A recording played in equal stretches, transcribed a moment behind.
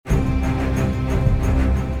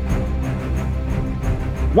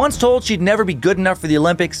Once told she'd never be good enough for the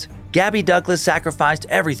Olympics, Gabby Douglas sacrificed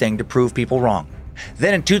everything to prove people wrong.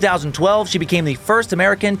 Then in 2012, she became the first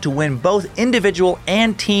American to win both individual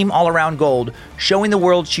and team all-around gold, showing the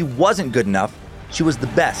world she wasn't good enough, she was the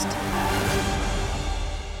best.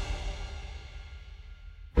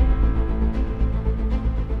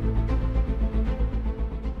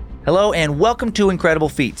 Hello and welcome to Incredible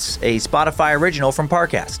Feats, a Spotify original from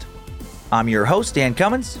Parcast. I'm your host, Dan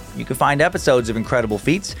Cummins. You can find episodes of Incredible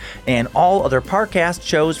Feats and all other Parcast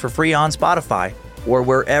shows for free on Spotify or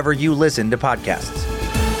wherever you listen to podcasts.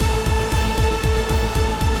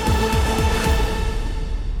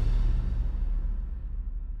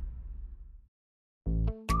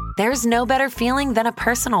 There's no better feeling than a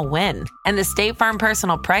personal win, and the State Farm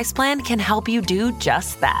Personal Price Plan can help you do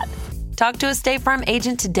just that. Talk to a State Farm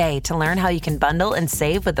agent today to learn how you can bundle and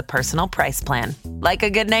save with the Personal Price Plan. Like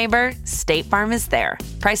a good neighbor, State Farm is there.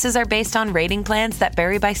 Prices are based on rating plans that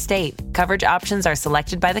vary by state. Coverage options are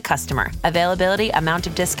selected by the customer. Availability, amount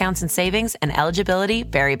of discounts and savings, and eligibility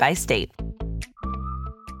vary by state.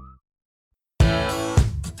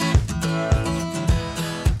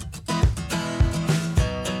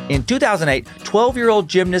 In 2008, 12-year-old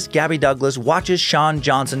gymnast Gabby Douglas watches Shawn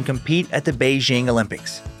Johnson compete at the Beijing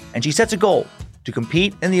Olympics, and she sets a goal to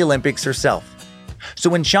compete in the Olympics herself. So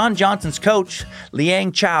when Shawn Johnson's coach,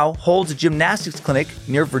 Liang Chow, holds a gymnastics clinic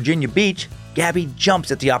near Virginia Beach, Gabby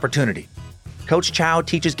jumps at the opportunity. Coach Chow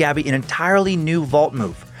teaches Gabby an entirely new vault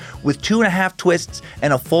move with 2.5 twists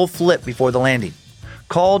and a full flip before the landing.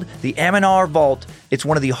 Called the Aminar vault, it's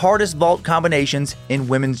one of the hardest vault combinations in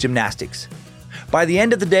women's gymnastics. By the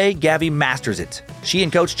end of the day, Gabby masters it. She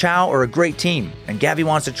and Coach Chow are a great team, and Gabby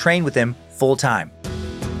wants to train with him full-time.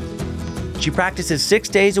 She practices 6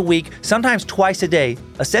 days a week, sometimes twice a day,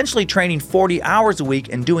 essentially training 40 hours a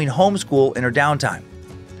week and doing homeschool in her downtime.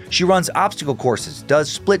 She runs obstacle courses, does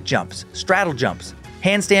split jumps, straddle jumps,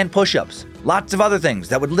 handstand push-ups, lots of other things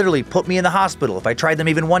that would literally put me in the hospital if I tried them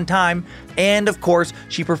even one time, and of course,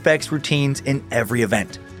 she perfects routines in every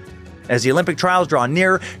event. As the Olympic trials draw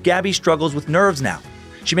near, Gabby struggles with nerves now.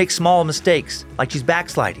 She makes small mistakes, like she's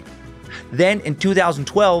backsliding. Then, in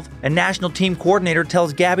 2012, a national team coordinator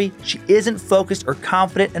tells Gabby she isn't focused or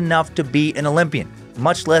confident enough to be an Olympian,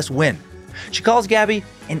 much less win. She calls Gabby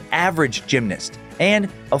an average gymnast and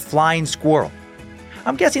a flying squirrel.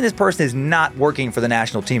 I'm guessing this person is not working for the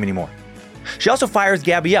national team anymore. She also fires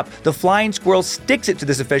Gabby up. The flying squirrel sticks it to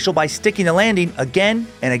this official by sticking the landing again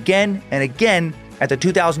and again and again at the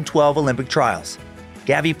 2012 Olympic trials.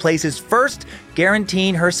 Gabby places first,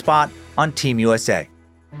 guaranteeing her spot on Team USA.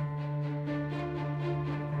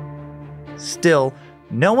 Still,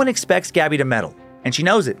 no one expects Gabby to medal, and she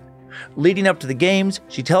knows it. Leading up to the games,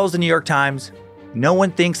 she tells the New York Times, "No one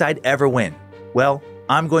thinks I'd ever win. Well,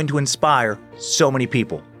 I'm going to inspire so many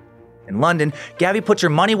people." In London, Gabby puts her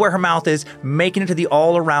money where her mouth is, making it to the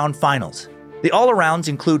all-around finals. The all-arounds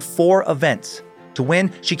include 4 events. To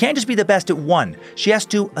win, she can't just be the best at one. She has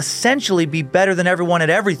to essentially be better than everyone at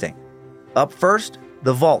everything. Up first,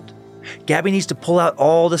 the vault. Gabby needs to pull out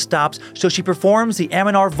all the stops, so she performs the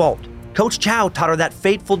Aminar vault. Coach Chow taught her that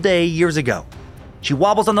fateful day years ago. She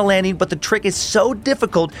wobbles on the landing, but the trick is so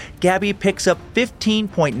difficult, Gabby picks up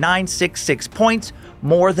 15.966 points,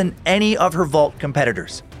 more than any of her vault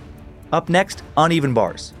competitors. Up next, uneven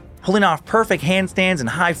bars. Pulling off perfect handstands and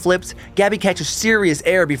high flips, Gabby catches serious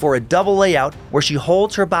air before a double layout where she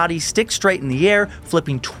holds her body stick straight in the air,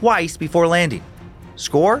 flipping twice before landing.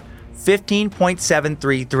 Score?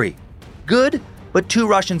 15.733. Good, but 2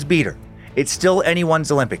 Russians beat her. It's still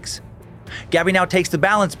anyone's Olympics. Gabby now takes the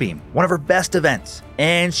balance beam, one of her best events,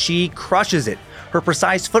 and she crushes it. Her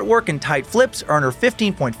precise footwork and tight flips earn her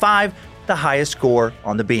 15.5, the highest score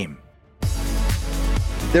on the beam.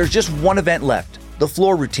 There's just one event left. The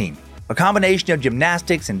floor routine, a combination of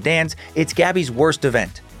gymnastics and dance. It's Gabby's worst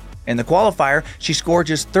event. In the qualifier, she scored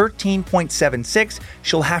just 13.76.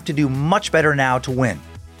 She'll have to do much better now to win.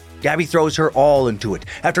 Gabby throws her all into it.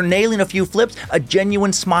 After nailing a few flips, a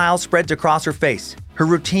genuine smile spreads across her face. Her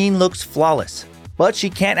routine looks flawless, but she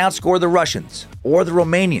can't outscore the Russians or the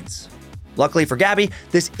Romanians. Luckily for Gabby,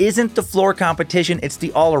 this isn't the floor competition, it's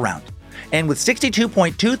the all-around. And with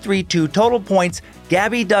 62.232 total points,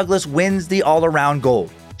 Gabby Douglas wins the all-around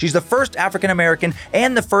gold. She's the first African American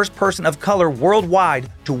and the first person of color worldwide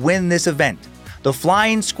to win this event. The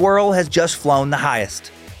flying squirrel has just flown the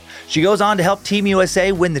highest. She goes on to help Team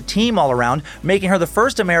USA win the team all-around, making her the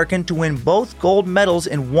first American to win both gold medals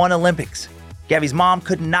in one Olympics. Gabby's mom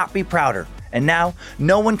could not be prouder, and now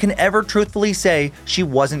no one can ever truthfully say she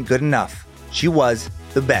wasn't good enough. She was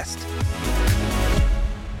the best.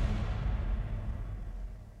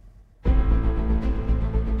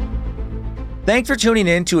 Thanks for tuning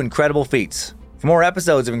in to Incredible Feats. For more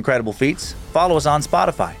episodes of Incredible Feats, follow us on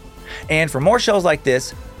Spotify. And for more shows like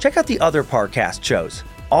this, check out the other Parcast shows,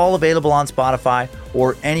 all available on Spotify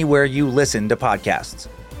or anywhere you listen to podcasts.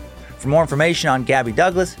 For more information on Gabby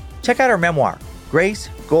Douglas, check out her memoir, Grace,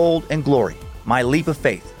 Gold, and Glory, My Leap of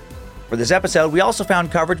Faith. For this episode, we also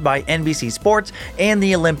found coverage by NBC Sports and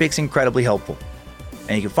the Olympics incredibly helpful.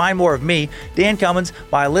 And you can find more of me, Dan Cummins,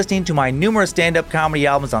 by listening to my numerous stand-up comedy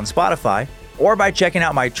albums on Spotify, or by checking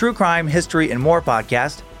out my true crime, history, and more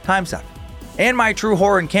podcast, Time Suck, and my true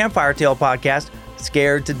horror and campfire tale podcast,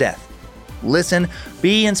 Scared to Death. Listen,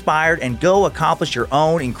 be inspired, and go accomplish your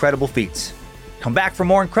own incredible feats. Come back for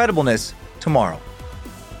more incredibleness tomorrow.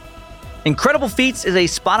 Incredible Feats is a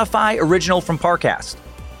Spotify original from Parcast.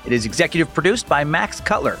 It is executive produced by Max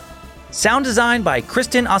Cutler. Sound design by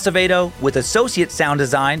Kristen Acevedo with associate sound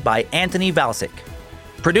design by Anthony Valsic.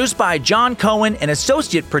 Produced by John Cohen and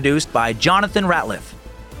associate produced by Jonathan Ratliff.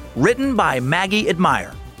 Written by Maggie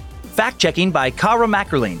Admire. Fact-checking by Kara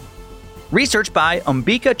Mackerline. Research by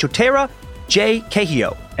Umbika Chotera, Jay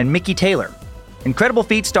Cahio, and Mickey Taylor. Incredible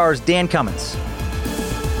Feats stars Dan Cummins.